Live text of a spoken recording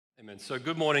Amen. So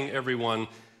good morning, everyone.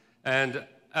 And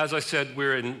as I said,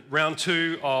 we're in round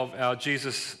 2 of our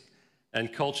Jesus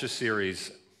and Culture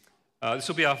series. This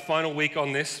will be our final week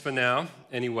on this for now,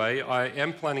 anyway. I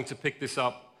am planning to pick this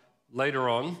up later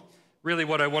on. Really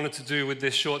what I wanted to do with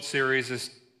this short series is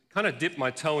kind of dip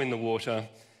my toe in the water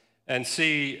and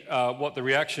see what the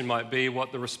reaction might be,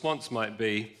 what the response might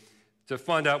be, to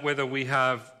find out whether we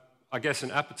have, I guess,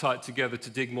 an appetite together to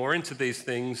dig more into these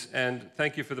things. And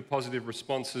thank you for the positive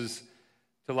responses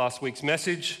to last week's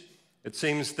message. It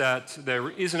seems that there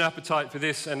is an appetite for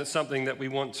this, and it's something that we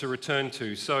want to return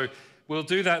to. So we'll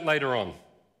do that later on.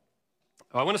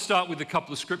 I want to start with a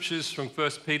couple of scriptures from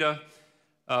 1 Peter,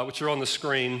 which are on the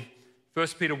screen. 1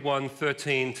 Peter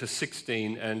 1:13 to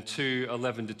 16 and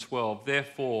 2:11 to 12.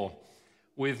 Therefore,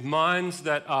 with minds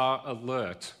that are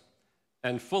alert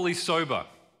and fully sober,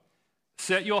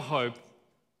 set your hope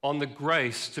on the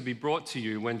grace to be brought to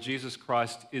you when Jesus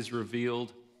Christ is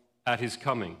revealed at his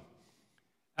coming.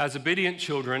 As obedient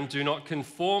children, do not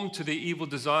conform to the evil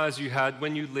desires you had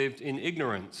when you lived in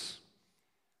ignorance.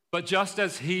 But just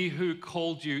as he who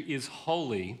called you is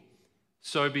holy,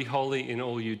 so be holy in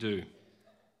all you do.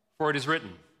 For it is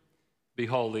written, be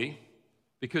holy,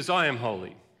 because I am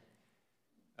holy.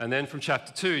 And then from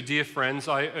chapter 2, dear friends,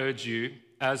 I urge you,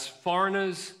 as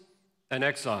foreigners and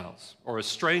exiles, or as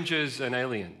strangers and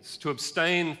aliens, to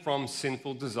abstain from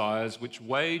sinful desires which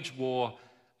wage war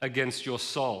against your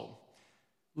soul.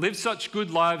 Live such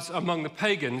good lives among the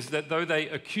pagans that though they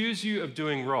accuse you of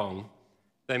doing wrong,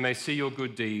 they may see your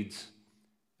good deeds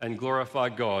and glorify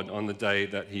God on the day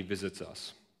that he visits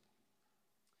us.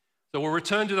 So we'll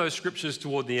return to those scriptures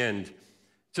toward the end.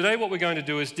 Today what we're going to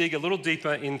do is dig a little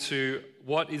deeper into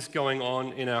what is going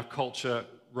on in our culture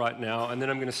right now, and then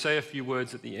I'm going to say a few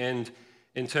words at the end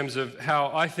in terms of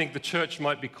how I think the church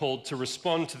might be called to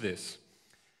respond to this.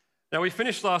 Now, we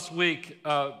finished last week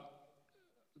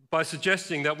by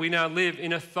suggesting that we now live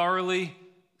in a thoroughly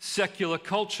secular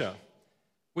culture,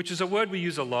 which is a word we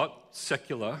use a lot,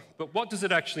 secular, but what does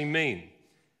it actually mean?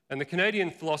 And the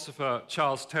Canadian philosopher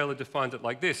Charles Taylor defined it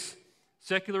like this: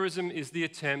 secularism is the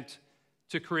attempt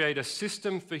to create a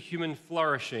system for human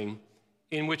flourishing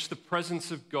in which the presence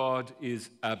of God is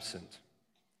absent.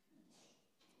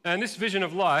 And this vision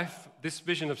of life, this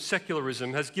vision of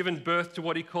secularism, has given birth to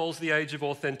what he calls the age of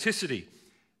authenticity.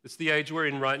 It's the age we're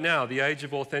in right now, the age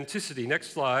of authenticity.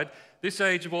 Next slide. This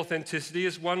age of authenticity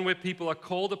is one where people are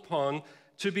called upon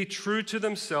to be true to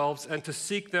themselves and to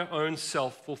seek their own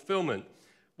self-fulfillment.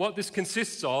 What this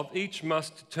consists of, each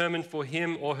must determine for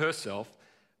him or herself.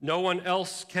 No one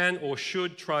else can or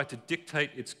should try to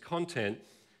dictate its content.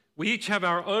 We each have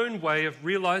our own way of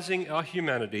realizing our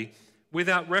humanity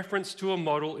without reference to a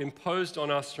model imposed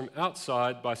on us from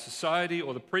outside by society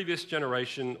or the previous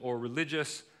generation or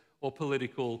religious or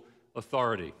political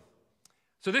authority.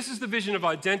 So this is the vision of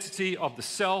identity, of the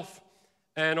self,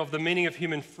 and of the meaning of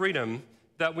human freedom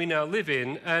that we now live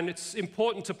in. And it's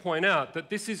important to point out that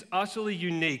this is utterly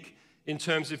unique in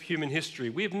terms of human history.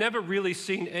 We have never really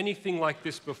seen anything like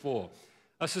this before.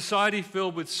 A society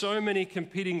filled with so many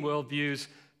competing worldviews,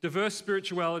 diverse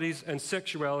spiritualities and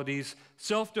sexualities,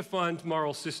 self-defined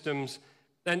moral systems,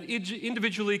 and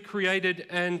individually created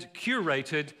and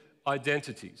curated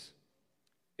identities.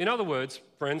 In other words,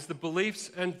 friends, the beliefs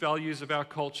and values of our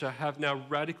culture have now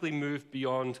radically moved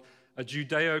beyond a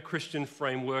Judeo-Christian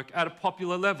framework at a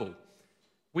popular level.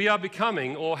 We are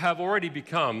becoming, or have already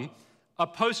become, a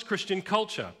post-Christian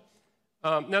culture.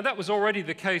 Now, that was already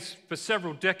the case for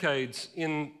several decades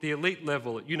in the elite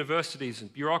level at universities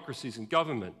and bureaucracies and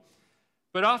government.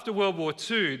 But after World War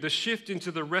II, the shift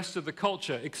into the rest of the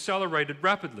culture accelerated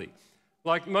rapidly.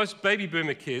 Like most baby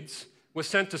boomer kids were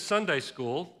sent to Sunday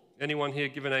school. Anyone here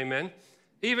give an amen?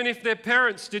 Even if their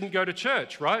parents didn't go to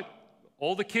church, right?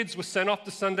 All the kids were sent off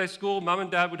to Sunday school. Mum and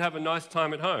dad would have a nice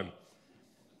time at home.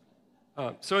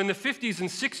 So in the 50s and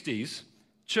 60s,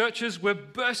 churches were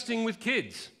bursting with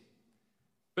kids.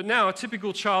 But now, a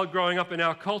typical child growing up in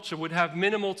our culture would have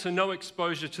minimal to no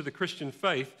exposure to the Christian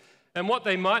faith, and what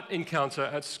they might encounter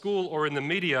at school or in the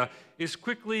media is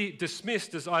quickly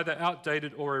dismissed as either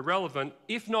outdated or irrelevant,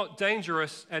 if not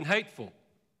dangerous and hateful.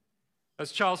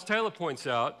 As Charles Taylor points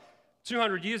out,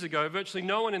 200 years ago, virtually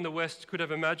no one in the West could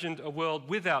have imagined a world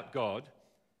without God,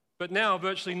 but now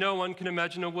virtually no one can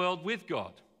imagine a world with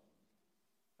God.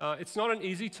 It's not an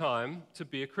easy time to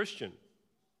be a Christian.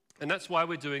 And that's why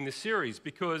we're doing this series,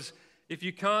 because if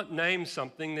you can't name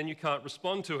something, then you can't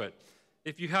respond to it.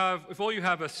 If all you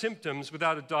have are symptoms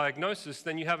without a diagnosis,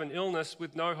 then you have an illness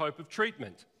with no hope of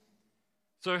treatment.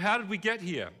 So how did we get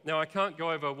here? Now, I can't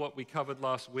go over what we covered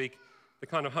last week, the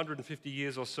kind of 150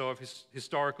 years or so of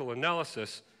historical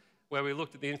analysis, where we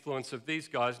looked at the influence of these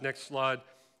guys, next slide,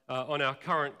 on our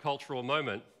current cultural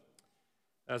moment.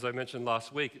 As I mentioned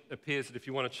last week, it appears that if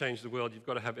you want to change the world, you've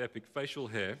got to have epic facial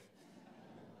hair.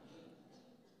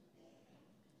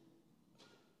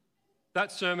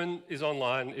 That sermon is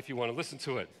online if you want to listen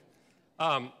to it.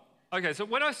 Okay, so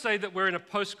when I say that we're in a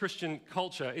post-Christian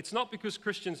culture, it's not because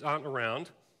Christians aren't around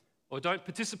or don't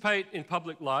participate in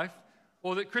public life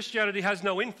or that Christianity has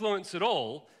no influence at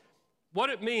all. What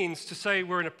it means to say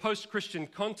we're in a post-Christian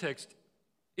context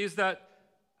is that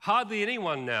hardly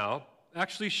anyone now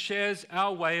actually shares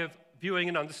our way of viewing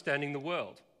and understanding the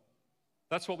world.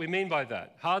 That's what we mean by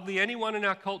that. Hardly anyone in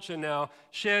our culture now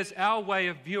shares our way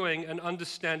of viewing and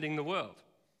understanding the world.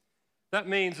 That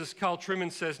means, as Carl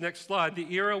Trueman says, next slide,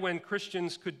 the era when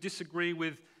Christians could disagree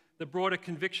with the broader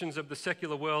convictions of the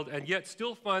secular world and yet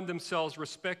still find themselves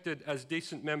respected as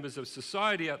decent members of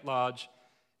society at large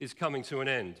is coming to an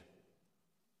end.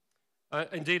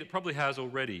 Indeed, it probably has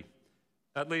already,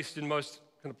 at least in most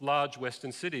kind of large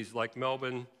Western cities like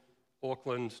Melbourne,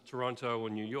 Auckland, Toronto, or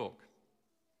New York.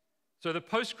 So the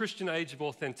post-Christian age of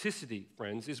authenticity,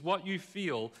 friends, is what you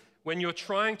feel when you're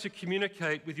trying to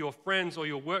communicate with your friends or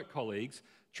your work colleagues,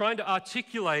 trying to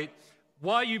articulate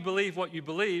why you believe what you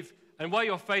believe and why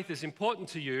your faith is important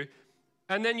to you,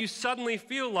 and then you suddenly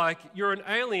feel like you're an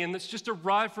alien that's just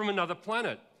arrived from another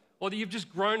planet, or that you've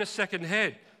just grown a second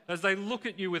head as they look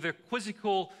at you with a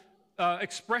quizzical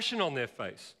expression on their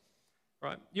face.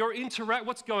 Right?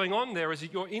 What's going on there is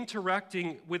that you're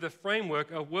interacting with a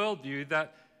framework, a worldview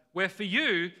where for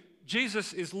you,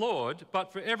 Jesus is Lord,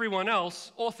 but for everyone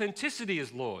else, authenticity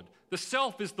is Lord. The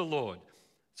self is the Lord.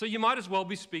 So you might as well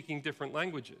be speaking different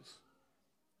languages.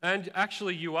 And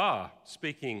actually you are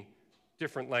speaking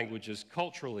different languages,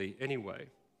 culturally anyway.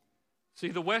 See,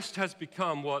 the West has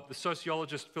become what the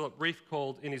sociologist Philip Rieff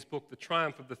called in his book, The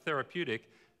Triumph of the Therapeutic,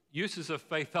 Uses of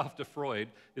Faith After Freud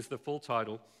is the full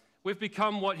title. We've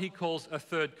become what he calls a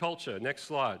third culture. Next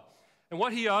slide. And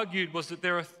what he argued was that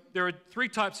there are three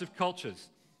types of cultures.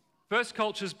 First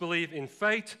cultures believe in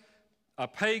fate, are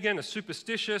pagan, are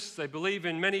superstitious. They believe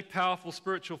in many powerful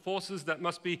spiritual forces that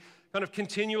must be kind of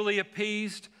continually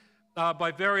appeased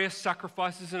by various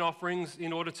sacrifices and offerings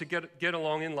in order to get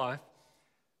along in life.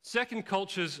 Second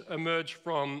cultures emerge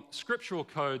from scriptural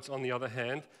codes, on the other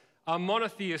hand, are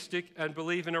monotheistic and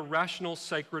believe in a rational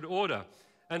sacred order.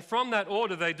 And from that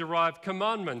order, they derive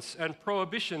commandments and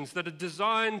prohibitions that are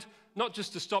designed not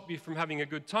just to stop you from having a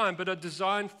good time, but are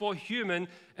designed for human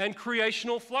and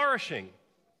creational flourishing.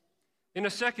 In a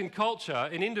second culture,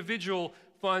 an individual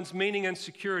finds meaning and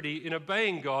security in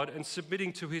obeying God and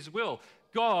submitting to his will.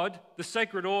 God, the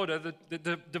sacred order,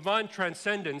 the divine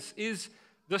transcendence, is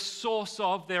the source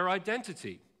of their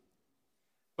identity.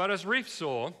 But as Rieff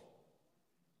saw,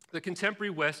 the contemporary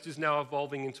West is now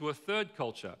evolving into a third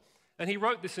culture. And he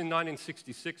wrote this in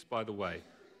 1966, by the way.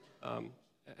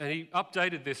 And he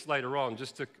updated this later on,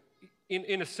 just to,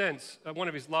 in a sense, one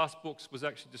of his last books was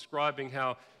actually describing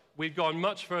how we've gone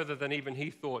much further than even he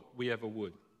thought we ever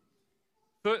would.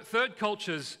 Third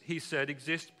cultures, he said,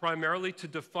 exist primarily to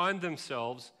define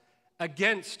themselves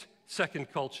against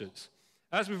second cultures.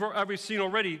 As we've seen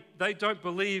already, they don't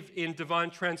believe in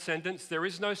divine transcendence. There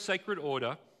is no sacred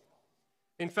order.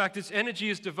 In fact, its energy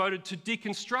is devoted to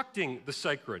deconstructing the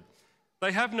sacred.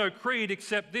 They have no creed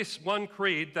except this one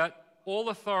creed, that all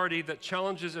authority that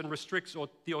challenges and restricts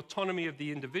the autonomy of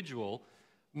the individual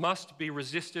must be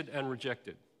resisted and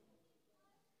rejected.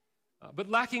 But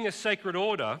lacking a sacred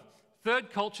order,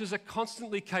 third cultures are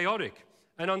constantly chaotic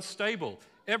and unstable.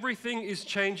 Everything is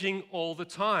changing all the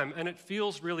time, and it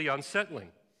feels really unsettling.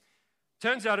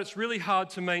 Turns out it's really hard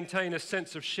to maintain a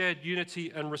sense of shared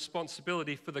unity and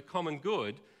responsibility for the common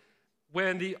good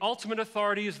when the ultimate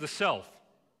authority is the self.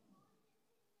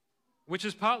 Which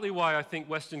is partly why I think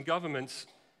Western governments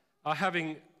are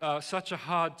having such a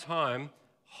hard time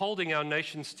holding our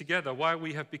nations together, why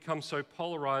we have become so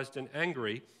polarized and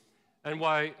angry, and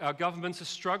why our governments are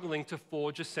struggling to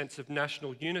forge a sense of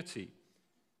national unity.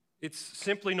 It's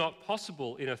simply not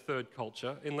possible in a third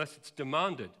culture unless it's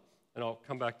demanded, and I'll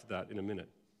come back to that in a minute.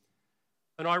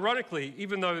 And ironically,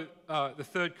 even though the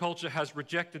third culture has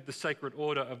rejected the sacred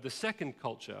order of the second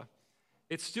culture,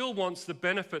 it still wants the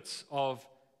benefits of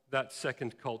that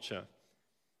second culture.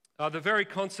 The very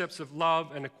concepts of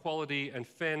love and equality and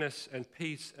fairness and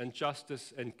peace and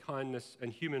justice and kindness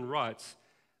and human rights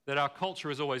that our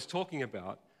culture is always talking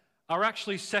about are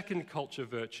actually second culture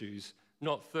virtues,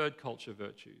 not third culture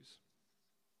virtues.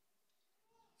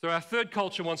 So our third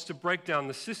culture wants to break down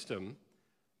the system,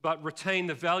 but retain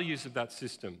the values of that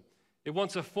system. It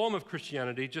wants a form of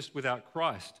Christianity just without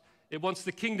Christ. It wants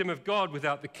the kingdom of God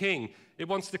without the king. It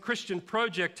wants the Christian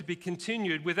project to be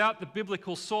continued without the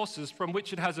biblical sources from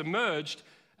which it has emerged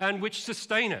and which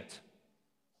sustain it.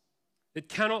 It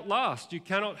cannot last. You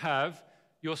cannot have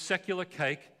your secular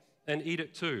cake and eat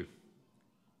it too.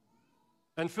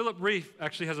 And Philip Reef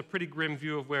actually has a pretty grim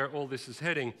view of where all this is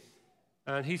heading.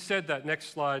 And he said that,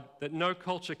 next slide, that no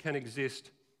culture can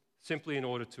exist simply in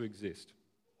order to exist.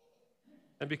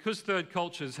 And because third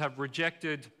cultures have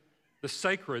rejected the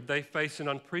sacred, they face an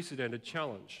unprecedented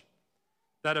challenge,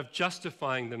 that of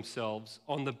justifying themselves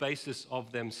on the basis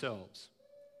of themselves.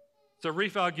 So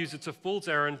Reef argues it's a fool's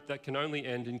errand that can only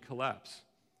end in collapse.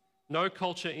 No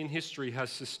culture in history has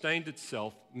sustained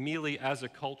itself merely as a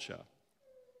culture,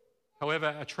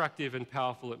 however attractive and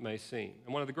powerful it may seem.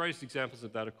 And one of the greatest examples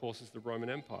of that, of course, is the Roman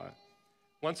Empire.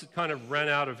 Once it kind of ran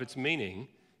out of its meaning,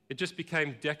 it just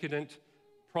became decadent,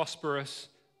 prosperous,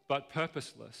 but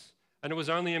purposeless. And it was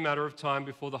only a matter of time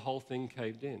before the whole thing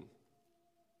caved in.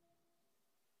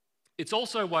 It's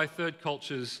also why third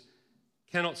cultures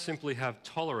cannot simply have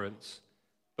tolerance,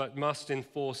 but must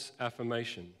enforce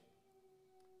affirmation.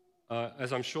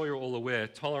 As I'm sure you're all aware,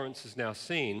 tolerance is now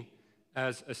seen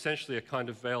as essentially a kind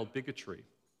of veiled bigotry,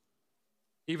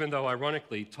 even though,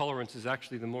 ironically, tolerance is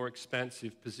actually the more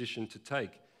expansive position to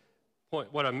take.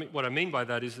 What I mean by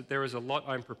that is that there is a lot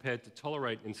I'm prepared to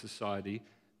tolerate in society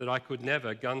that I could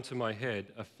never, gun to my head,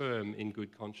 affirm in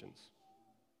good conscience.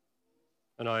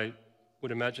 And I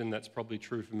would imagine that's probably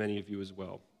true for many of you as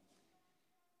well.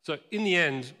 So in the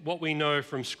end, what we know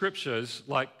from scriptures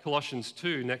like Colossians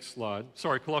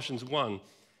 1,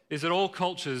 is that all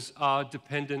cultures are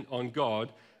dependent on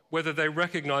God, whether they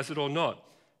recognize it or not,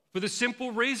 for the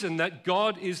simple reason that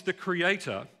God is the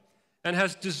creator and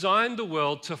has designed the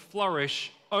world to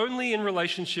flourish only in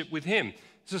relationship with him.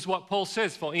 This is what Paul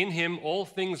says, for in him all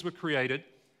things were created,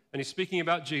 and he's speaking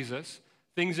about Jesus,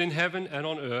 things in heaven and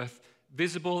on earth,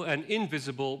 visible and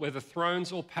invisible, whether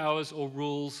thrones or powers or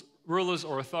rulers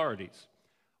or authorities.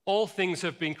 All things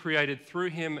have been created through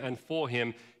him and for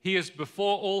him. He is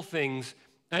before all things,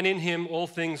 and in him all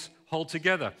things hold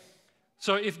together.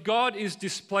 So if God is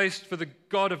displaced for the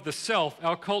God of the self,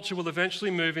 our culture will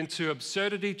eventually move into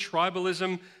absurdity,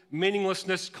 tribalism,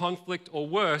 meaninglessness, conflict, or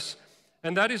worse.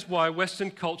 And that is why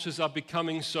Western cultures are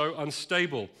becoming so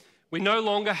unstable. We no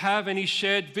longer have any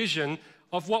shared vision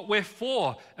of what we're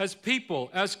for as people,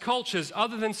 as cultures,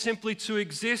 other than simply to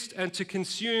exist and to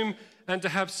consume and to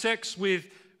have sex with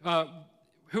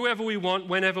whoever we want,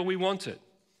 whenever we want it.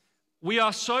 We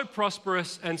are so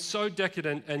prosperous and so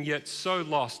decadent and yet so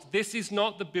lost. This is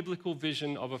not the biblical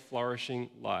vision of a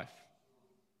flourishing life.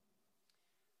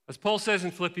 As Paul says in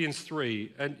Philippians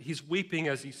 3, and he's weeping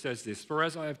as he says this, for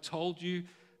as I have told you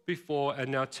before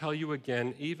and now tell you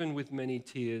again, even with many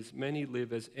tears, many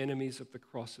live as enemies of the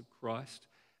cross of Christ.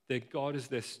 Their God is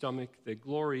their stomach, their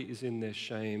glory is in their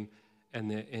shame, and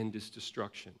their end is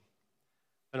destruction.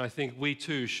 And I think we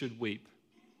too should weep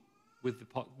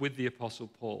with the Apostle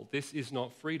Paul. This is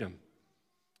not freedom.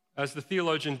 As the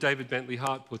theologian David Bentley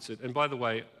Hart puts it, and by the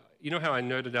way, you know how I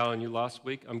nerded out on you last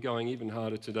week? I'm going even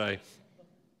harder today.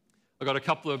 I got a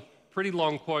couple of pretty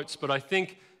long quotes, but I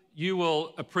think you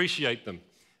will appreciate them.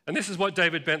 And this is what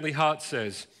David Bentley Hart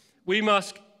says. We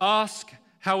must ask,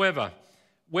 however,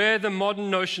 where the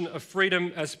modern notion of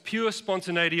freedom as pure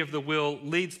spontaneity of the will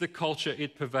leads the culture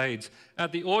it pervades.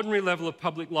 At the ordinary level of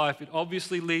public life, it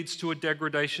obviously leads to a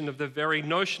degradation of the very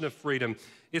notion of freedom.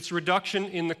 Its reduction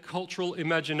in the cultural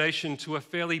imagination to a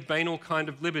fairly banal kind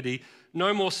of liberty,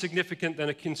 no more significant than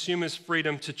a consumer's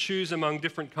freedom to choose among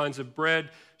different kinds of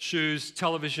bread, shoes,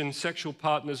 television, sexual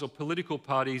partners, or political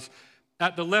parties.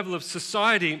 At the level of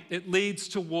society, it leads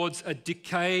towards a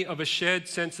decay of a shared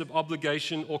sense of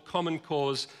obligation or common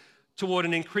cause, toward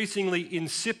an increasingly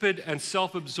insipid and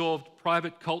self-absorbed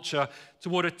private culture,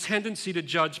 toward a tendency to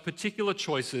judge particular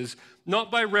choices, not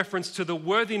by reference to the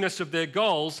worthiness of their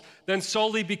goals, then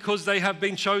solely because they have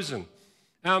been chosen.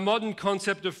 Our modern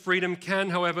concept of freedom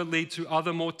can, however, lead to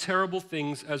other more terrible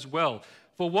things as well.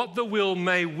 For what the will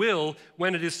may will,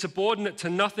 when it is subordinate to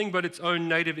nothing but its own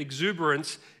native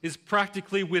exuberance, is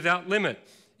practically without limit.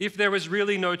 If there is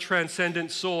really no transcendent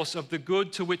source of the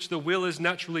good to which the will is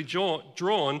naturally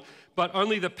drawn, but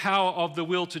only the power of the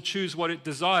will to choose what it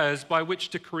desires, by which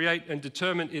to create and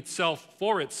determine itself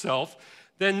for itself,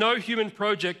 then no human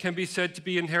project can be said to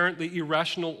be inherently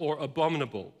irrational or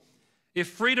abominable. If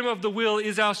freedom of the will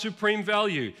is our supreme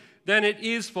value, then it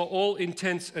is for all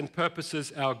intents and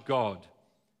purposes our God.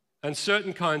 And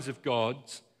certain kinds of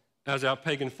gods, as our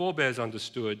pagan forebears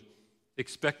understood,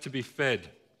 expect to be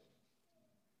fed.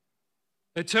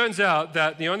 It turns out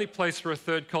that the only place for a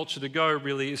third culture to go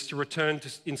really is to return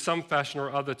to, in some fashion or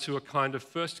other, to a kind of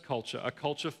first culture, a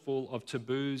culture full of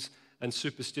taboos and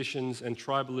superstitions and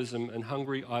tribalism and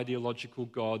hungry ideological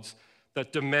gods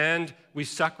that demand we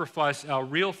sacrifice our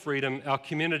real freedom, our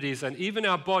communities, and even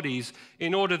our bodies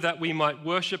in order that we might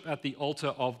worship at the altar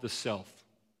of the self.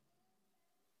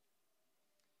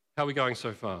 How are we going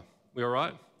so far? We all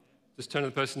right? Just turn to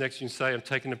the person next to you and say, I'm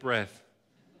taking a breath.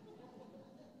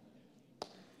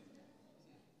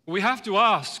 We have to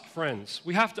ask, friends,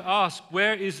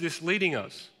 where is this leading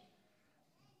us?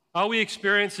 Are we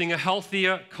experiencing a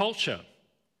healthier culture?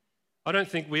 I don't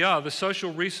think we are. The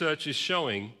social research is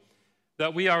showing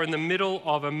that we are in the middle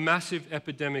of a massive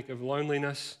epidemic of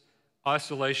loneliness,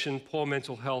 isolation, poor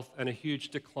mental health, and a huge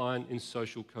decline in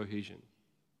social cohesion.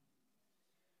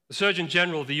 The Surgeon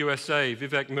General of the USA,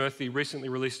 Vivek Murthy, recently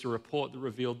released a report that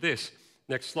revealed this.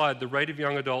 Next slide. The rate of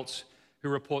young adults who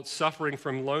report suffering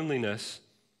from loneliness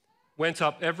went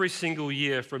up every single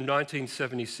year from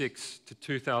 1976 to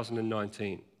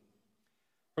 2019.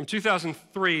 From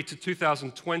 2003 to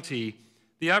 2020,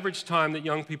 the average time that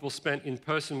young people spent in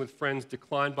person with friends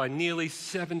declined by nearly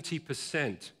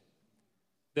 70%.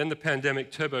 Then the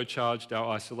pandemic turbocharged our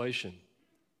isolation.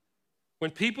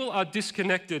 When people are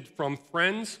disconnected from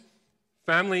friends,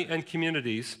 family, and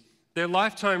communities, their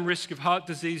lifetime risk of heart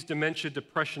disease, dementia,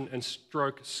 depression, and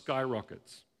stroke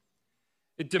skyrockets.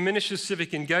 It diminishes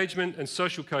civic engagement and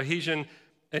social cohesion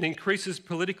and increases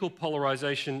political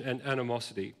polarization and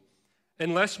animosity.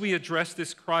 Unless we address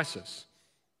this crisis,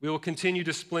 we will continue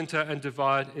to splinter and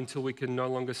divide until we can no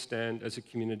longer stand as a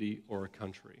community or a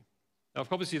country. Now,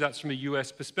 obviously, that's from a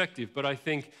US perspective, but I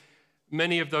think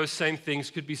many of those same things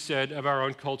could be said of our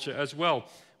own culture as well.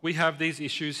 We have these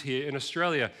issues here in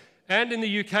Australia. And in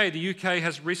the UK. The UK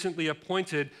has recently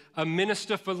appointed a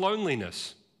minister for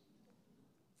loneliness.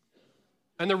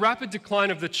 And the rapid decline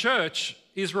of the church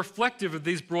is reflective of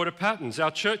these broader patterns.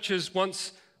 Our churches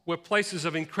once were places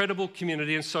of incredible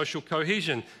community and social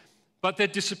cohesion, but they're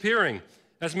disappearing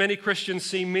as many Christians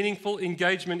see meaningful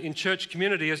engagement in church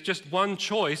community as just one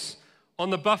choice on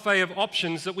the buffet of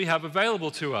options that we have available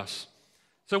to us.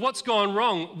 So what's gone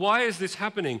wrong? Why is this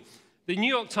happening? The New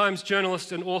York Times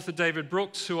journalist and author David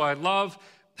Brooks, who I love,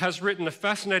 has written a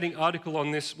fascinating article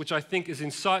on this, which I think is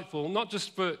insightful, not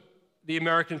just for the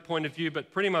American point of view,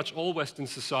 but pretty much all Western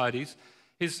societies.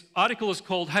 His article is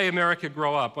called, Hey America,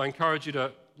 Grow Up. I encourage you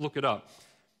to look it up.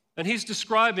 And he's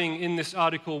describing in this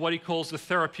article what he calls the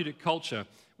therapeutic culture,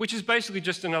 which is basically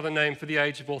just another name for the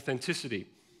age of authenticity.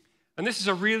 And this is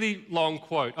a really long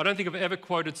quote. I don't think I've ever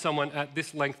quoted someone at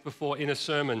this length before in a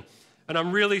sermon. And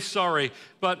I'm really sorry,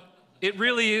 but it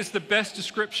really is the best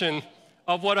description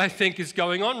of what I think is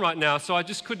going on right now, so I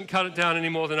just couldn't cut it down any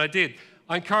more than I did.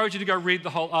 I encourage you to go read the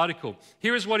whole article.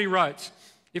 Here is what he writes.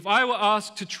 If I were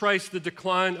asked to trace the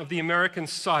decline of the American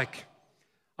psyche,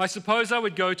 I suppose I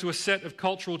would go to a set of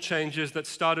cultural changes that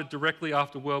started directly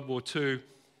after World War II, which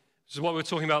is what we were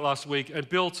talking about last week, and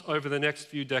built over the next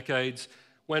few decades,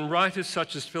 when writers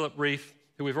such as Philip Reif,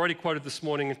 who we've already quoted this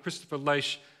morning, and Christopher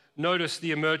Leish noticed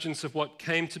the emergence of what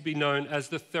came to be known as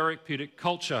the therapeutic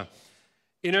culture.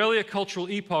 In earlier cultural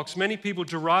epochs, many people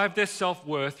derived their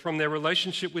self-worth from their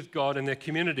relationship with God and their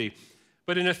community.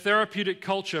 But in a therapeutic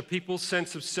culture, people's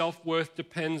sense of self-worth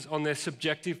depends on their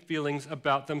subjective feelings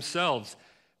about themselves.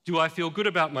 Do I feel good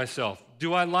about myself?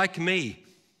 Do I like me?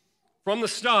 From the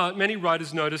start, many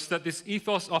writers noticed that this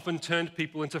ethos often turned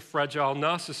people into fragile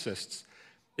narcissists.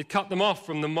 It cut them off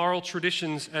from the moral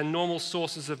traditions and normal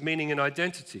sources of meaning and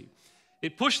identity.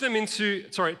 It pushed them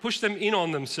in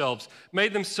on themselves,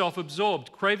 made them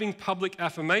self-absorbed, craving public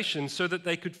affirmation so that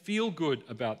they could feel good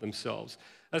about themselves.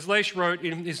 As Leish wrote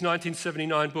in his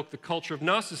 1979 book, The Culture of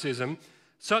Narcissism,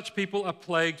 such people are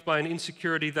plagued by an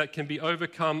insecurity that can be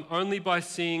overcome only by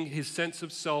seeing his sense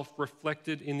of self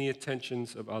reflected in the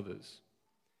attentions of others.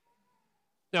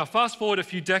 Now, fast forward a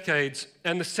few decades,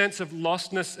 and the sense of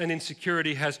lostness and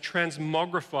insecurity has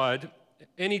transmogrified.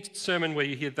 Any sermon where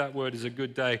you hear that word is a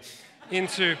good day.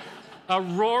 Into a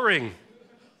roaring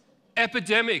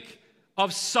epidemic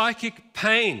of psychic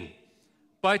pain.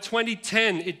 By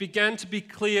 2010, it began to be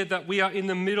clear that we are in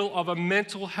the middle of a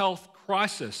mental health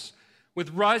crisis with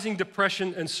rising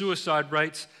depression and suicide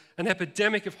rates, an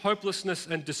epidemic of hopelessness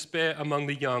and despair among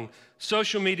the young.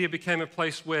 Social media became a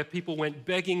place where people went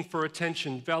begging for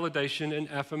attention, validation, and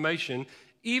affirmation,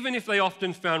 even if they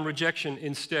often found rejection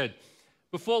instead.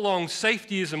 Before long,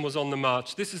 safetyism was on the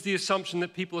march. This is the assumption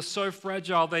that people are so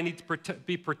fragile they need to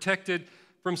be protected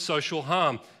from social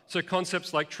harm. So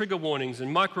concepts like trigger warnings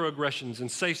and microaggressions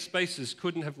and safe spaces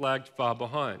couldn't have lagged far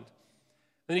behind.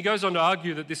 Then he goes on to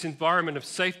argue that this environment of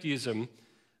safetyism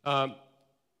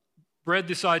bred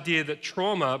this idea that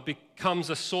trauma becomes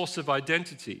a source of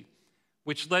identity,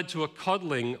 which led to a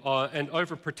coddling and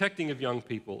overprotecting of young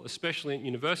people, especially at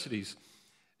universities.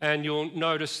 And you'll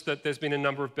notice that there's been a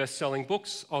number of best-selling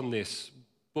books on this,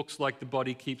 books like The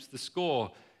Body Keeps the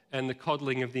Score and The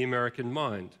Coddling of the American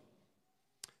Mind.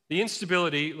 The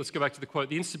instability, let's go back to the quote,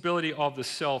 the instability of the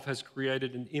self has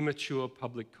created an immature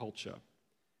public culture,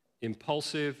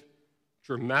 impulsive,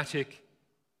 dramatic,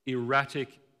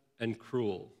 erratic, and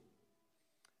cruel.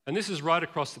 And this is right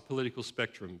across the political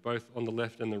spectrum, both on the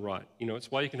left and the right. You know,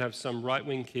 it's why you can have some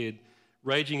right-wing kid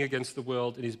raging against the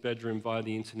world in his bedroom via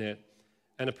the internet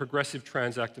and a progressive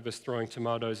trans activist throwing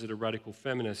tomatoes at a radical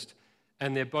feminist,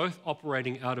 and they're both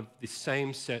operating out of the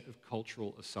same set of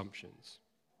cultural assumptions.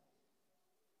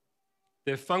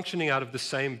 They're functioning out of the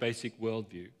same basic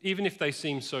worldview, even if they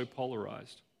seem so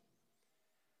polarized.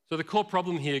 So the core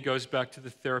problem here goes back to the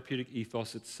therapeutic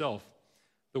ethos itself,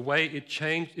 the way it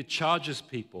charges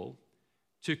people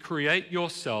to create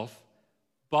yourself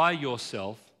by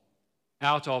yourself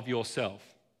out of yourself.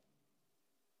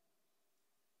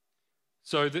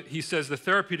 So he says the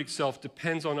therapeutic self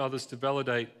depends on others to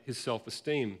validate his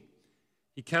self-esteem.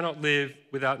 He cannot live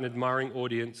without an admiring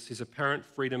audience. His apparent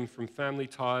freedom from family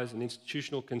ties and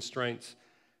institutional constraints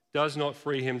does not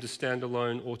free him to stand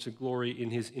alone or to glory in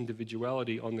his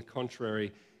individuality. On the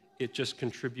contrary, it just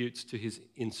contributes to his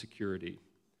insecurity.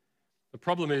 The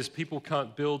problem is people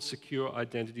can't build secure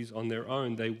identities on their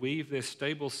own. They weave their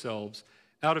stable selves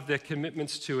out of their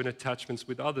commitments to and attachments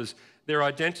with others. Their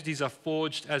identities are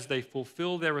forged as they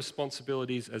fulfill their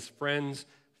responsibilities as friends,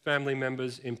 family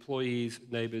members, employees,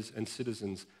 neighbors, and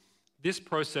citizens. This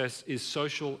process is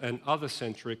social and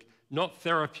other-centric, not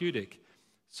therapeutic.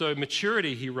 So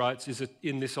maturity, he writes,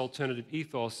 in this alternative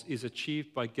ethos is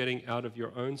achieved by getting out of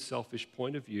your own selfish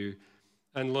point of view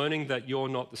and learning that you're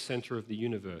not the center of the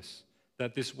universe,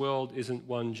 that this world isn't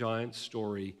one giant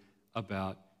story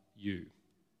about you.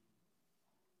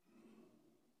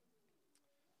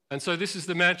 And so this is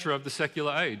the mantra of the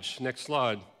secular age. Next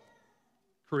slide.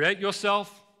 Create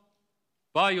yourself,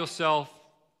 by yourself,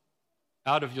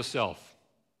 out of yourself.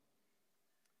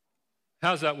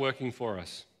 How's that working for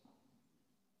us?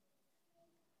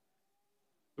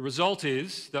 The result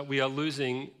is that we are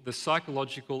losing the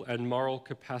psychological and moral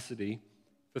capacity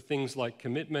for things like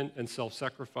commitment and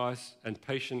self-sacrifice and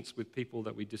patience with people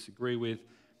that we disagree with,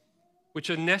 which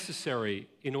are necessary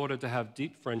in order to have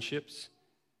deep friendships,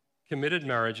 committed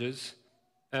marriages,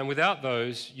 and without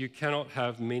those, you cannot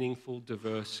have meaningful,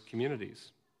 diverse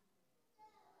communities.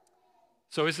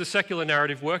 So is the secular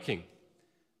narrative working?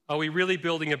 Are we really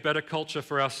building a better culture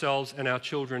for ourselves and our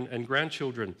children and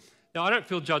grandchildren? Now, I don't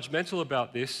feel judgmental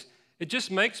about this. It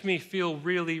just makes me feel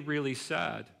really, really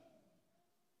sad.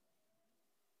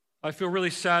 I feel really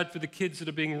sad for the kids that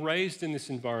are being raised in this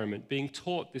environment, being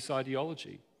taught this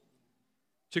ideology.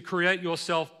 To create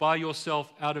yourself by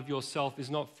yourself out of yourself is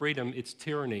not freedom, it's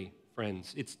tyranny,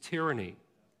 friends. It's tyranny.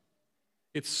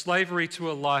 It's slavery to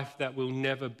a life that will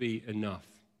never be enough.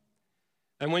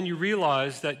 And when you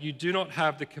realize that you do not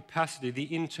have the capacity,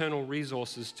 the internal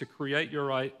resources to create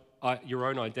your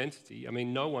own identity, I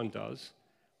mean, no one does,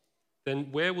 then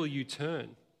where will you turn?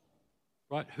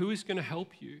 Right? Who is going to help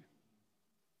you?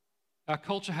 Our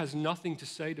culture has nothing to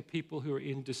say to people who are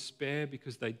in despair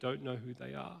because they don't know who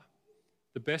they are.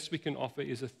 The best we can offer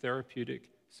is a therapeutic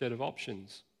set of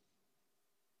options.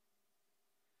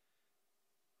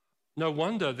 No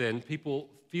wonder then people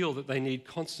feel that they need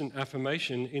constant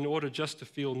affirmation in order just to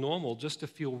feel normal, just to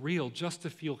feel real, just to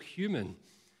feel human,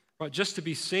 right? Just to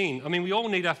be seen. I mean, we all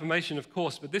need affirmation, of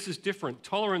course, but this is different.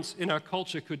 Tolerance in our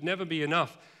culture could never be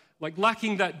enough. Like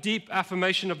lacking that deep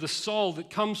affirmation of the soul that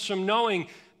comes from knowing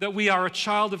that we are a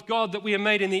child of God, that we are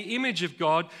made in the image of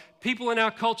God. People in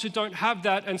our culture don't have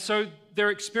that, and so they're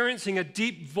experiencing a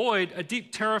deep void, a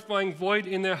deep, terrifying void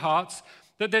in their hearts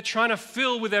that they're trying to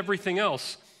fill with everything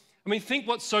else. I mean, think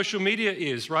what social media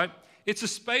is, right? It's a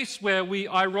space where we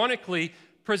ironically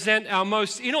present our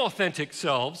most inauthentic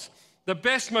selves, the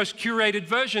best, most curated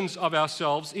versions of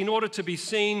ourselves in order to be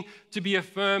seen, to be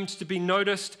affirmed, to be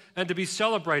noticed, and to be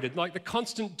celebrated. Like the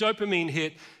constant dopamine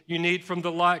hit you need from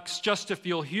the likes just to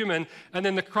feel human, and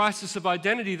then the crisis of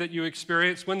identity that you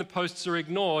experience when the posts are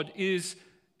ignored is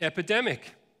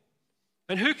epidemic.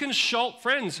 And who can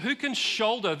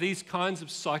shoulder these kinds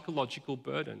of psychological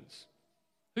burdens?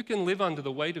 Who can live under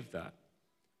the weight of that?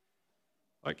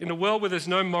 Like in a world where there's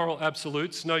no moral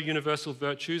absolutes, no universal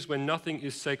virtues, when nothing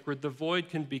is sacred, the void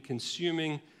can be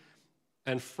consuming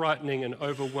and frightening and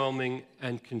overwhelming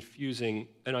and confusing.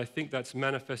 And I think that's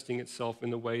manifesting itself in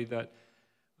the way that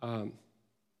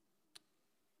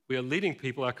We are leading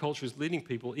people, our culture is leading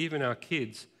people, even our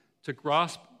kids, to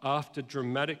grasp after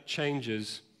dramatic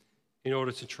changes in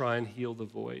order to try and heal the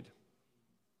void.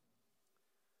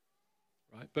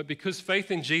 Right? But because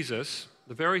faith in Jesus,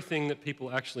 the very thing that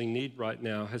people actually need right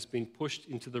now, has been pushed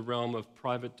into the realm of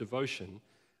private devotion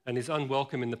and is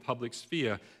unwelcome in the public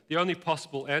sphere, the only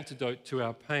possible antidote to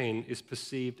our pain is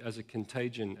perceived as a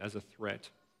contagion, as a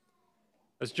threat.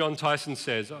 As John Tyson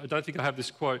says, I don't think I have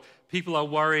this quote, people are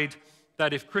worried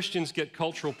that if Christians get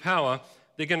cultural power,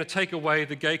 they're going to take away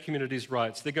the gay community's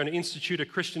rights. They're going to institute a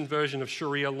Christian version of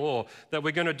Sharia law, that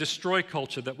we're going to destroy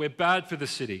culture, that we're bad for the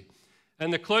city.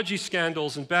 And the clergy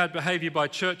scandals and bad behavior by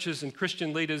churches and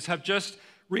Christian leaders have just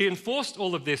reinforced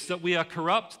all of this, that we are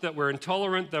corrupt, that we're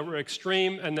intolerant, that we're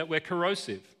extreme, and that we're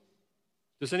corrosive.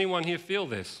 Does anyone here feel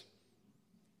this?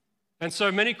 And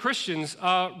so many Christians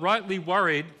are rightly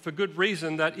worried, for good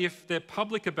reason, that if they're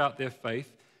public about their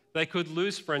faith, they could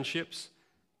lose friendships,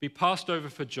 be passed over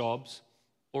for jobs,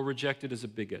 or rejected as a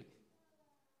bigot.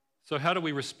 So how do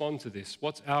we respond to this?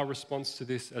 What's our response to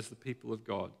this as the people of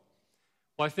God?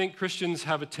 Well, I think Christians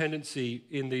have a tendency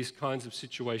in these kinds of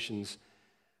situations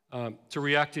to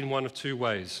react in one of two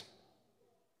ways.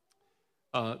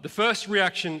 The first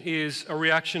reaction is a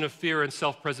reaction of fear and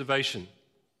self-preservation.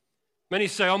 Many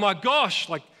say, oh my gosh,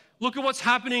 look at what's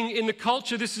happening in the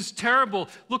culture. This is terrible.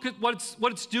 Look at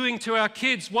what it's doing to our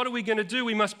kids. What are we going to do?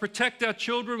 We must protect our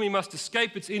children. We must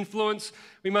escape its influence.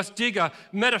 We must dig a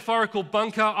metaphorical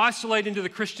bunker, isolate into the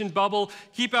Christian bubble,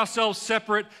 keep ourselves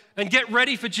separate, and get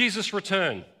ready for Jesus'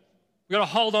 return. We've got to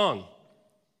hold on.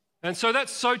 And so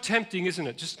that's so tempting, isn't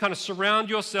it? Just kind of surround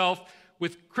yourself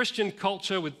with Christian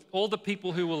culture, with all the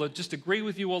people who will just agree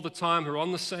with you all the time, who are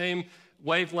on the same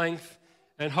wavelength,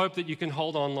 and hope that you can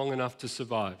hold on long enough to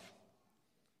survive.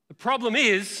 The problem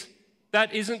is,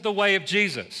 that isn't the way of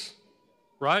Jesus,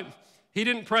 right? He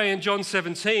didn't pray in John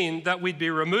 17 that we'd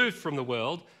be removed from the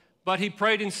world, but he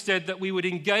prayed instead that we would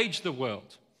engage the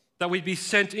world, that we'd be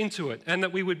sent into it, and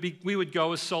that we would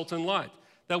go as salt and light,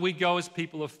 that we'd go as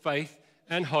people of faith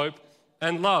and hope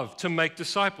and love to make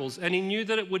disciples. And he knew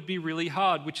that it would be really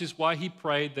hard, which is why he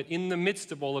prayed that in the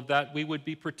midst of all of that, we would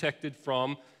be protected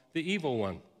from the evil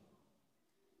one.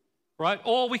 Right?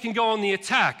 Or we can go on the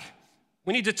attack.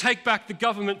 We need to take back the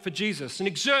government for Jesus and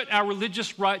exert our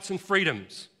religious rights and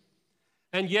freedoms.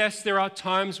 And yes, there are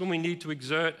times when we need to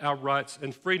exert our rights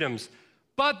and freedoms.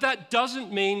 But that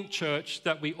doesn't mean, church,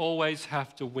 that we always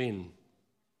have to win.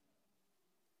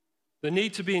 The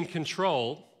need to be in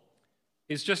control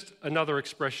is just another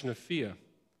expression of fear.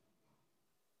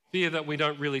 Fear that we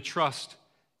don't really trust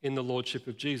in the lordship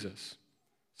of Jesus.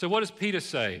 So what does Peter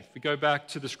say? If we go back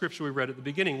to the scripture we read at the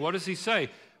beginning, what does he say?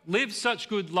 Live such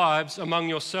good lives among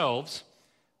yourselves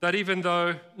that even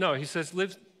though, no, he says,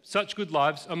 live such good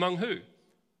lives among who?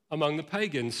 Among the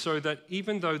pagans, so that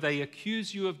even though they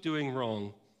accuse you of doing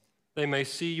wrong, they may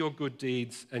see your good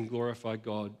deeds and glorify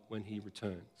God when he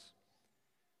returns.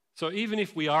 So even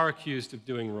if we are accused of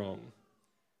doing wrong,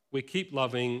 we keep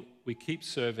loving, we keep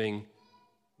serving,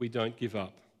 we don't give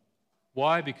up.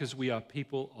 Why? Because we are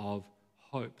people of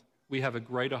hope. We have a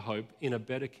greater hope in a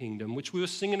better kingdom, which we were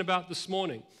singing about this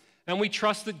morning. And we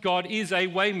trust that God is a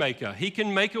way maker. He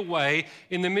can make a way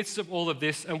in the midst of all of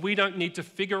this, and we don't need to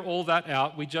figure all that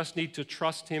out. We just need to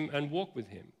trust him and walk with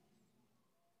him.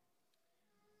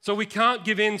 So we can't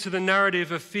give in to the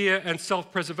narrative of fear and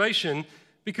self-preservation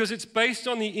because it's based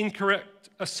on the incorrect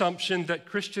assumption that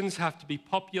Christians have to be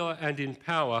popular and in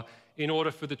power in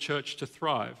order for the church to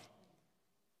thrive.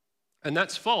 And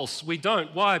that's false. We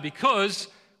don't. Why? Because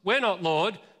we're not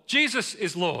Lord. Jesus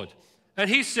is Lord. And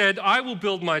he said, I will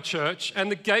build my church, and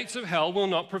the gates of hell will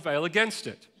not prevail against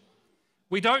it.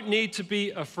 We don't need to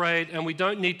be afraid, and we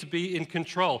don't need to be in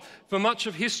control. For much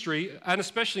of history, and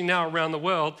especially now around the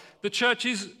world, the church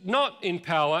is not in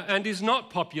power and is not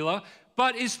popular,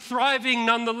 but is thriving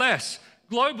nonetheless.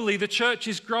 Globally, the church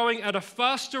is growing at a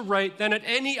faster rate than at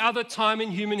any other time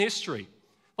in human history.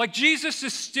 Like Jesus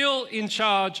is still in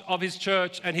charge of his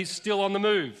church, and he's still on the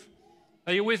move.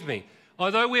 Are you with me?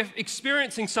 Although we're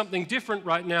experiencing something different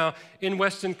right now in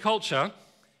Western culture,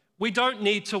 we don't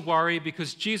need to worry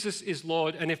because Jesus is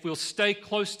Lord, and if we'll stay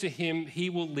close to him, he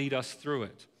will lead us through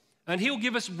it. And he'll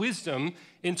give us wisdom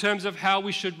in terms of how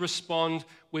we should respond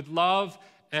with love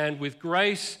and with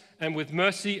grace and with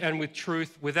mercy and with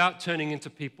truth without turning into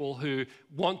people who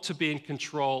want to be in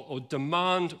control or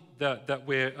demand that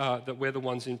we're the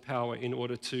ones in power in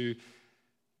order to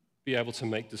be able to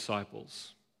make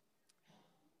disciples.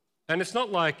 And it's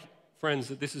not like, friends,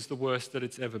 that this is the worst that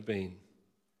it's ever been.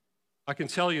 I can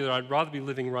tell you that I'd rather be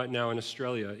living right now in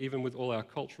Australia, even with all our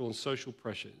cultural and social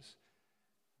pressures,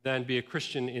 than be a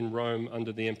Christian in Rome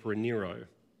under the Emperor Nero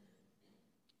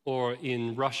or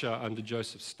in Russia under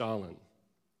Joseph Stalin.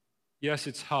 Yes,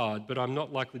 it's hard, but I'm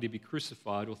not likely to be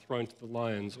crucified or thrown to the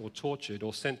lions or tortured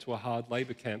or sent to a hard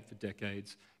labor camp for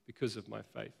decades because of my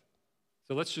faith.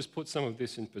 So let's just put some of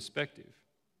this in perspective.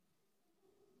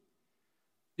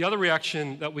 The other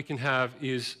reaction that we can have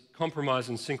is compromise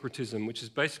and syncretism, which is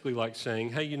basically like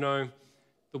saying, hey,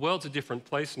 the world's a different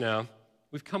place now.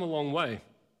 We've come a long way.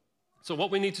 So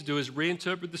what we need to do is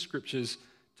reinterpret the scriptures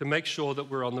to make sure that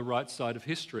we're on the right side of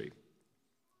history.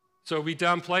 So we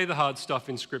downplay the hard stuff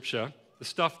in Scripture, the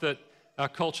stuff that our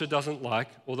culture doesn't like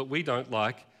or that we don't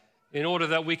like, in order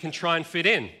that we can try and fit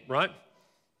in, right?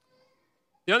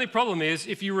 The only problem is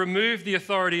if you remove the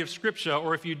authority of Scripture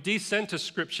or if you decenter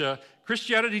Scripture,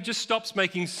 Christianity just stops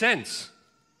making sense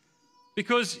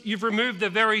because you've removed the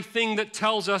very thing that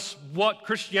tells us what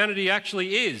Christianity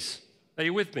actually is. Are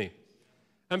you with me?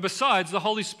 And besides, the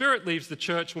Holy Spirit leaves the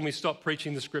church when we stop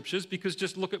preaching the scriptures, because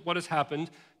just look at what has happened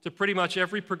to pretty much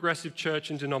every progressive church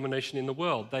and denomination in the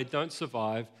world. They don't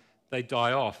survive, they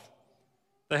die off.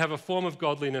 They have a form of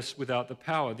godliness without the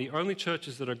power. The only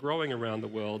churches that are growing around the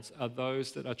world are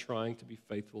those that are trying to be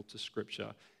faithful to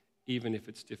Scripture, even if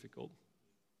it's difficult.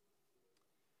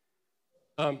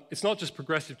 It's not just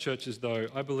progressive churches, though.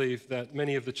 I believe that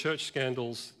many of the church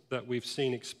scandals that we've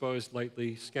seen exposed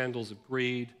lately, scandals of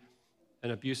greed,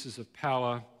 and abuses of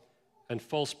power and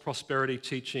false prosperity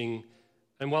teaching.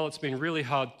 And while it's been really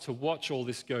hard to watch all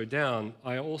this go down,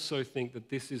 I also think that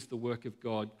this is the work of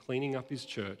God cleaning up his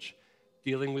church,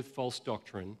 dealing with false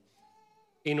doctrine,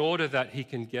 in order that he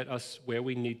can get us where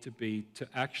we need to be to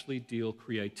actually deal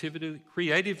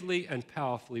creatively and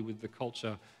powerfully with the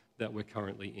culture that we're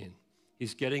currently in.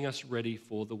 He's getting us ready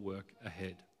for the work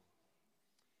ahead.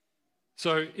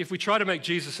 So if we try to make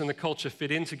Jesus and the culture fit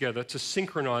in together, to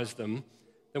synchronize them,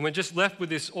 then we're just left with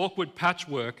this awkward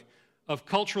patchwork of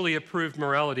culturally approved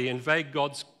morality and vague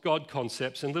God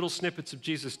concepts and little snippets of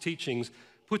Jesus' teachings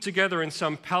put together in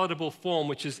some palatable form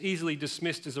which is easily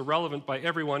dismissed as irrelevant by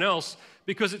everyone else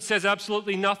because it says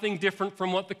absolutely nothing different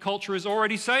from what the culture is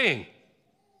already saying.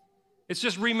 It's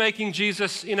just remaking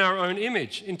Jesus in our own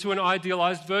image into an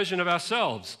idealized version of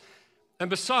ourselves. And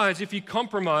besides, if you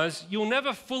compromise, you'll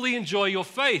never fully enjoy your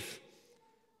faith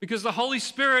because the Holy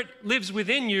Spirit lives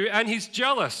within you and he's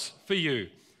jealous for you.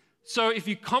 So if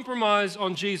you compromise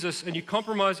on Jesus and you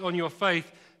compromise on your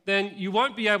faith, then you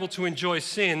won't be able to enjoy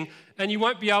sin and you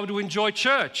won't be able to enjoy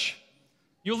church.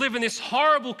 You'll live in this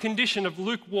horrible condition of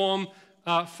lukewarm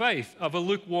faith, of a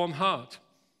lukewarm heart.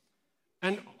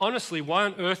 And honestly, why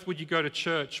on earth would you go to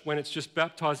church when it's just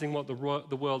baptizing what the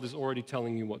world is already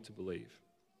telling you what to believe?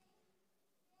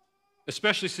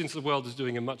 Especially since the world is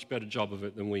doing a much better job of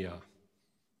it than we are.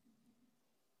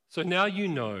 So now you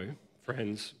know,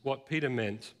 friends, what Peter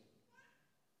meant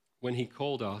when he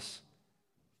called us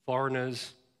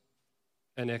foreigners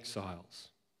and exiles.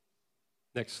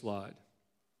 Next slide.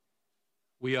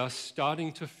 We are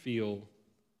starting to feel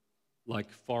like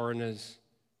foreigners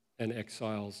and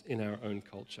exiles in our own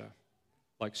culture,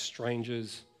 like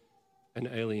strangers and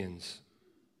aliens.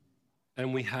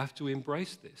 And we have to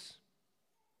embrace this.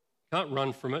 Can't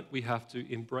run from it, we have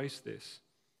to embrace this.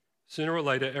 Sooner or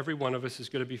later, every one of us is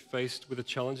going to be faced with a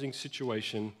challenging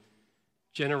situation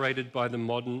generated by the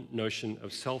modern notion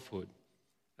of selfhood.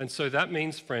 And so that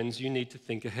means, friends, you need to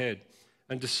think ahead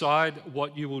and decide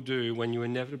what you will do when you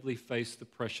inevitably face the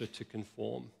pressure to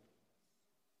conform.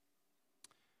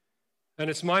 And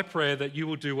it's my prayer that you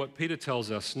will do what Peter tells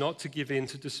us, not to give in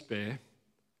to despair,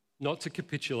 not to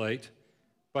capitulate,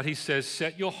 but he says,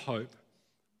 set your hope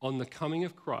on the coming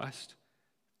of Christ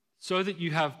so that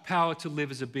you have power to live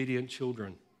as obedient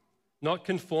children, not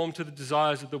conform to the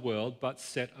desires of the world, but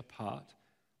set apart,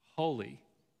 holy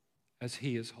as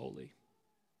he is holy.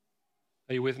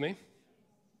 Are you with me?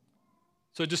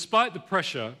 So despite the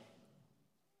pressure,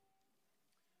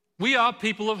 we are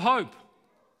people of hope.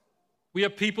 We are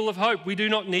people of hope. We do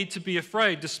not need to be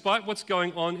afraid. Despite what's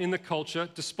going on in the culture,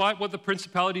 despite what the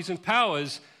principalities and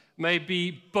powers may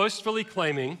be boastfully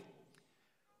claiming,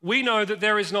 we know that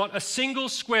there is not a single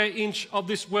square inch of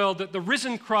this world that the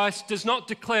risen Christ does not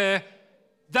declare,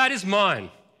 that is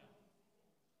mine.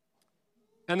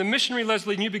 And the missionary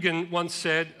Leslie Newbigin once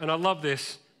said, and I love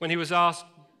this, when he was asked,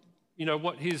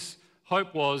 what his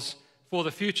hope was for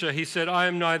the future, he said, I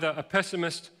am neither a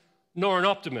pessimist nor an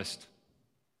optimist.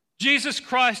 Jesus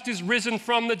Christ is risen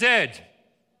from the dead.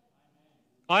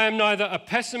 I am neither a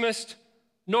pessimist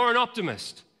nor an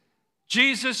optimist.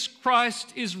 Jesus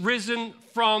Christ is risen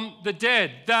from the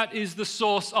dead. That is the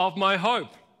source of my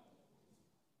hope.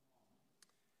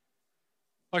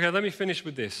 Okay, let me finish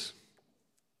with this.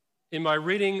 in my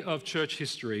reading of church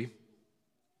history,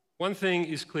 one thing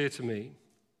is clear to me: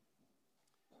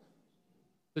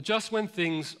 that just when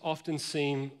things often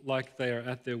seem like they are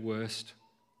at their worst,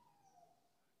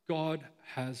 God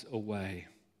has a way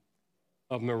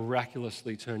of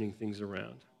miraculously turning things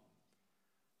around,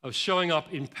 of showing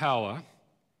up in power,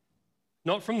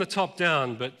 not from the top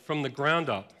down, but from the ground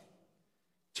up,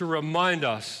 to remind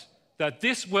us that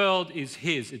this world is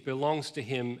His, it belongs to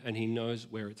Him, and He knows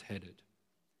where it's headed.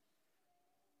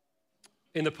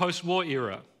 In the post-war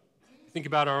era, think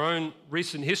about our own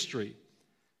recent history,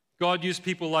 God used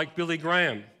people like Billy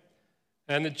Graham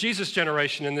and the Jesus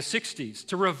generation in the 60s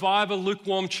to revive a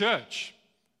lukewarm church.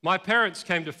 My parents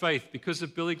came to faith because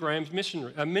of Billy Graham's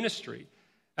ministry,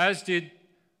 as did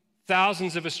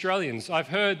thousands of Australians. I've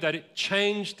heard that it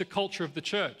changed the culture of the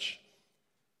church.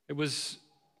 It was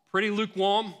pretty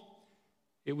lukewarm,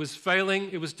 it was failing,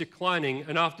 it was declining,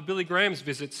 and after Billy Graham's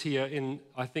visits here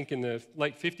I think in the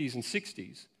late 50s and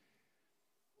 60s,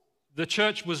 the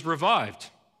church was revived,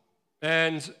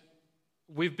 and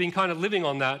we've been kind of living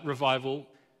on that revival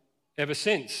ever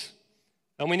since.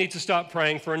 And we need to start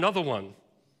praying for another one.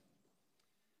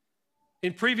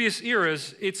 In previous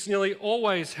eras, it's nearly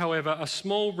always, however, a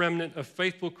small remnant of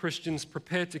faithful Christians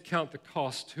prepared to count the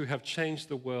cost who have changed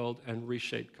the world and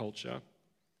reshaped culture.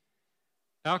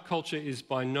 Our culture is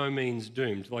by no means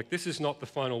doomed. This is not the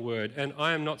final word. And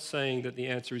I am not saying that the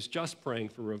answer is just praying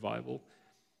for revival.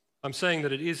 I'm saying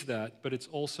that it is that, but it's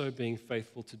also being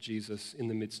faithful to Jesus in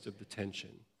the midst of the tension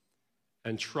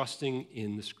and trusting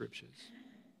in the Scriptures.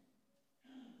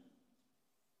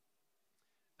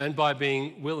 And by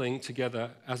being willing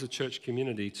together as a church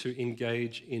community to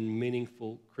engage in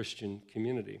meaningful Christian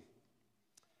community.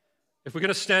 If we're going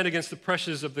to stand against the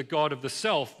pressures of the God of the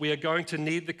self, we are going to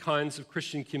need the kinds of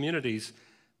Christian communities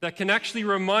that can actually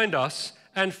remind us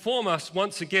and form us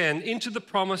once again into the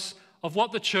promise of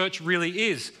what the church really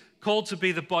is. Called to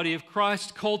be the body of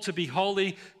Christ, called to be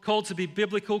holy, called to be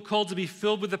biblical, called to be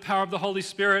filled with the power of the Holy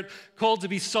Spirit, called to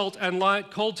be salt and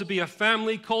light, called to be a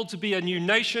family, called to be a new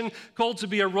nation, called to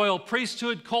be a royal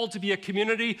priesthood, called to be a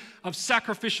community of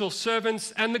sacrificial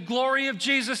servants and the glory of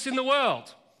Jesus in the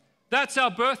world. That's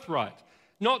our birthright.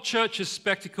 Not church as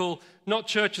spectacle, not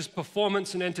church as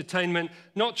performance and entertainment,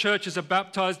 not church as a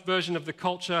baptized version of the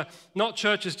culture, not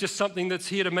church as just something that's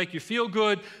here to make you feel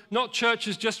good, not church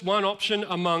as just one option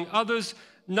among others.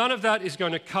 None of that is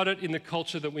going to cut it in the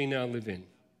culture that we now live in.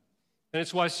 And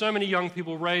it's why so many young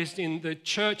people raised in the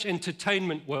church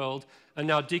entertainment world are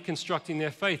now deconstructing their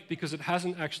faith, because it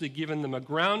hasn't actually given them a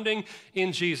grounding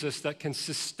in Jesus that can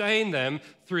sustain them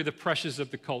through the pressures of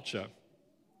the culture.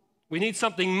 We need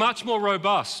something much more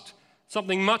robust,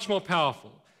 something much more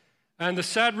powerful. And the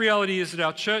sad reality is that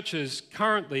our churches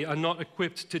currently are not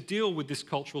equipped to deal with this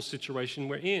cultural situation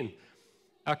we're in.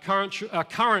 Our current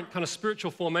kind of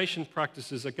spiritual formation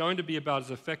practices are going to be about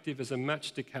as effective as a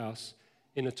matchstick house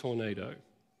in a tornado.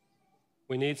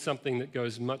 We need something that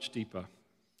goes much deeper.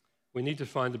 We need to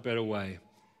find a better way.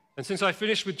 And since I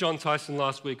finished with John Tyson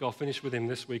last week, I'll finish with him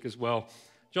this week as well.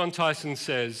 John Tyson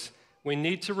says, we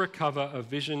need to recover a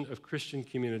vision of Christian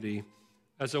community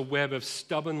as a web of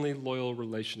stubbornly loyal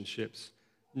relationships,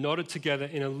 knotted together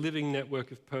in a living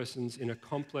network of persons in a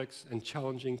complex and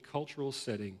challenging cultural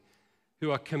setting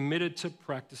who are committed to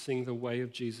practicing the way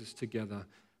of Jesus together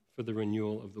for the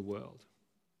renewal of the world.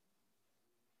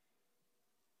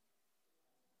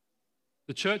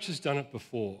 The church has done it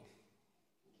before,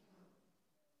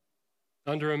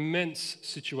 under immense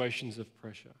situations of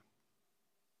pressure.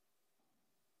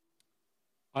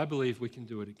 I believe we can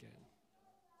do it again.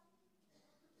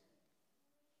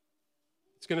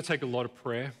 It's going to take a lot of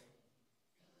prayer.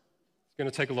 It's going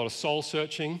to take a lot of soul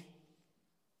searching.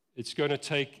 It's going to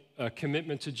take a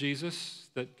commitment to Jesus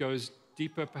that goes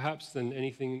deeper perhaps than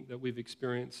anything that we've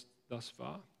experienced thus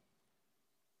far.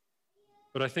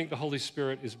 But I think the Holy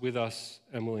Spirit is with us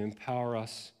and will empower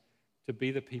us to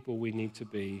be the people we need to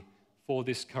be for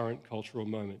this current cultural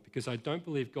moment, because I don't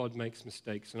believe God makes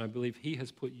mistakes, and I believe He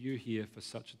has put you here for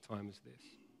such a time as this.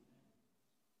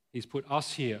 He's put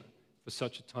us here for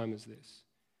such a time as this.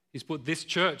 He's put this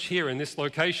church here in this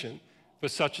location for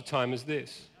such a time as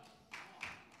this.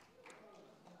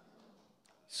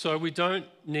 So we don't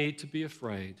need to be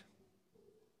afraid.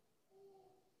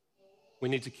 We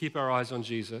need to keep our eyes on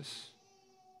Jesus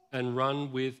and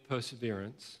run with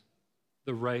perseverance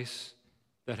the race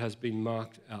that has been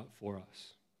marked out for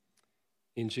us.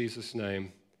 In Jesus'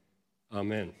 name,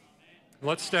 amen.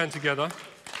 Let's stand together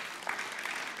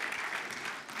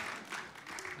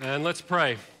and let's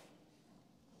pray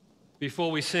before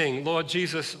we sing. Lord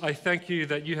Jesus, I thank you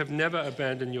that you have never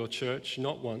abandoned your church,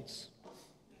 not once.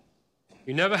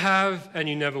 You never have and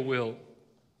you never will.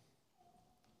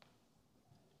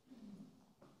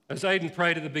 As Aidan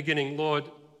prayed at the beginning, Lord,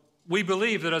 we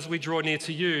believe that as we draw near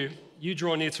to you, you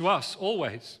draw near to us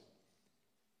always.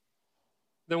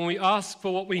 That when we ask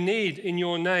for what we need in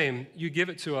your name, you give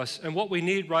it to us. And what we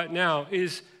need right now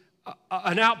is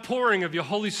an outpouring of your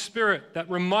Holy Spirit that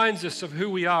reminds us of who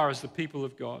we are as the people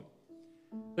of God.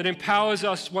 That empowers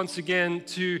us once again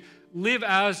to live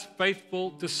as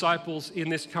faithful disciples in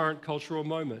this current cultural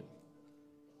moment.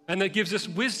 And that gives us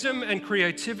wisdom and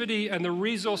creativity and the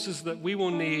resources that we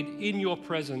will need in your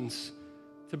presence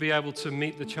to be able to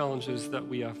meet the challenges that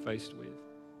we are faced with.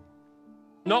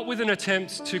 Not with an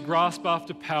attempt to grasp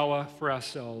after power for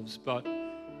ourselves, but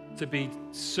to be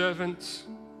servants,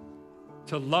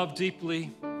 to love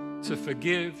deeply, to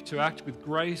forgive, to act with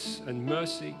grace and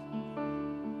mercy,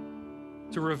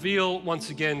 to reveal once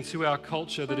again to our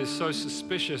culture that is so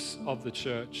suspicious of the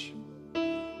church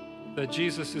that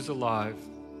Jesus is alive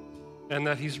and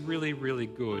that he's really, really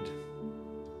good.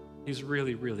 He's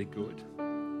really, really good.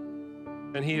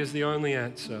 And he is the only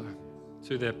answer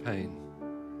to their pain.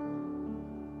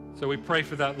 So we pray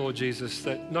for that, Lord Jesus,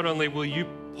 that not only will you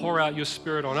pour out your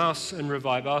Spirit on us and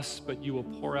revive us, but you will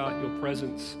pour out your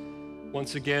presence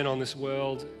once again on this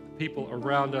world, people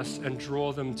around us, and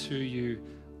draw them to you,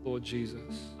 Lord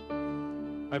Jesus.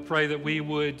 I pray that we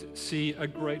would see a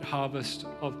great harvest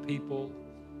of people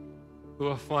who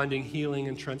are finding healing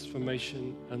and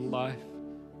transformation and life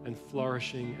and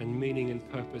flourishing and meaning and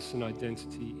purpose and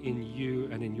identity in you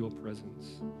and in your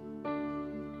presence,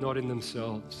 not in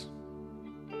themselves.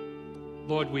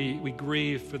 Lord, we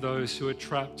grieve for those who are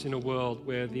trapped in a world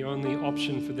where the only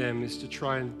option for them is to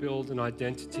try and build an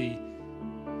identity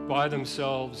by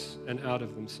themselves and out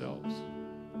of themselves.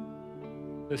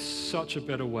 There's such a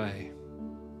better way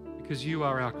because you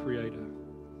are our creator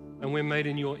and we're made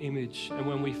in your image. And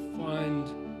when we find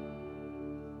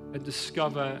and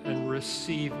discover and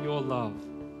receive your love,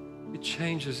 it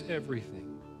changes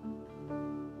everything.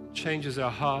 It changes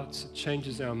our hearts, it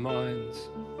changes our minds.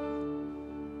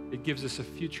 It gives us a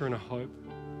future and a hope.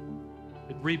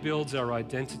 It rebuilds our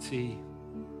identity.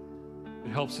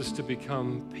 It helps us to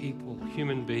become people,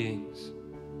 human beings,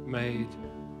 made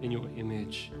in your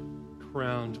image,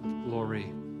 crowned with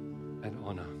glory and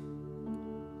honor.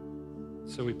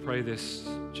 So we pray this,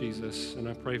 Jesus, and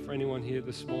I pray for anyone here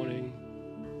this morning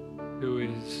who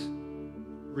is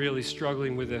really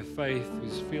struggling with their faith,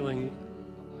 who's feeling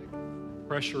like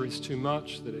pressure is too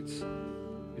much, that it's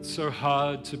so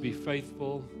hard to be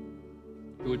faithful.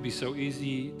 It would be so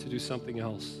easy to do something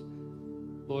else.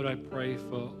 Lord, I pray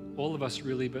for all of us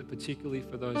really, but particularly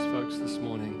for those folks this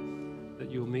morning,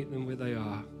 that you'll meet them where they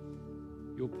are.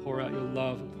 You'll pour out your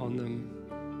love upon them.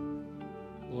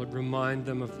 Lord, remind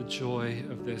them of the joy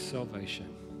of their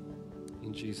salvation.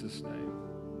 In Jesus' name.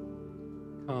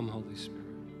 Come, Holy Spirit.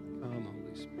 Come,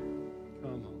 Holy Spirit.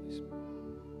 Come, Holy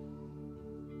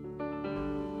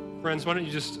Spirit. Friends, why don't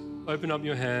you just open up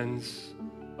your hands,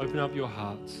 open up your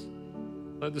hearts.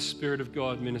 Let the Spirit of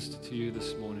God minister to you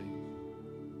this morning.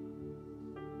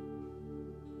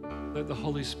 Let the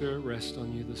Holy Spirit rest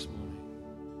on you this morning.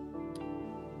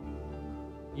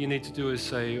 All you need to do is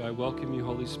say, I welcome you,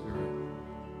 Holy Spirit.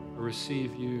 I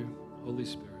receive you, Holy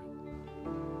Spirit.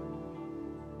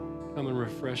 Come and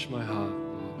refresh my heart,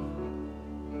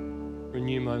 Lord.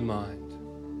 Renew my mind.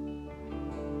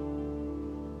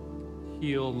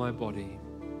 Heal my body.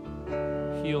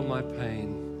 Heal my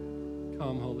pain.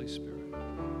 Come, Holy Spirit.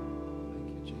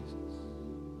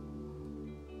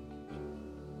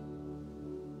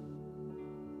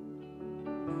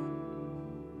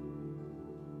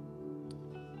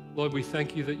 Lord, we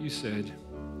thank you that you said,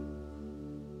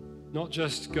 not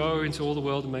just go into all the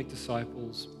world and make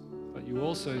disciples, but you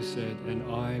also said, and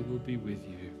I will be with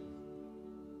you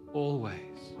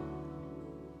always,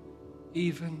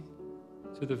 even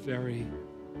to the very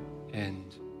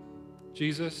end.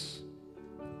 Jesus,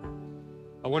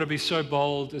 I want to be so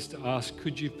bold as to ask,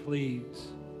 could you please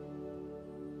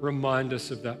remind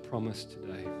us of that promise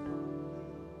today?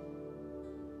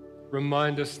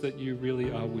 Remind us that you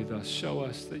really are with us. Show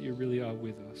us that you really are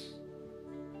with us.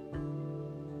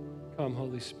 Come,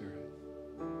 Holy Spirit.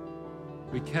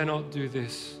 We cannot do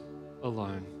this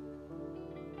alone.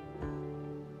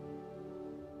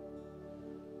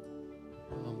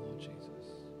 Come, Lord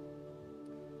Jesus.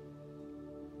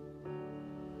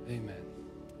 Amen.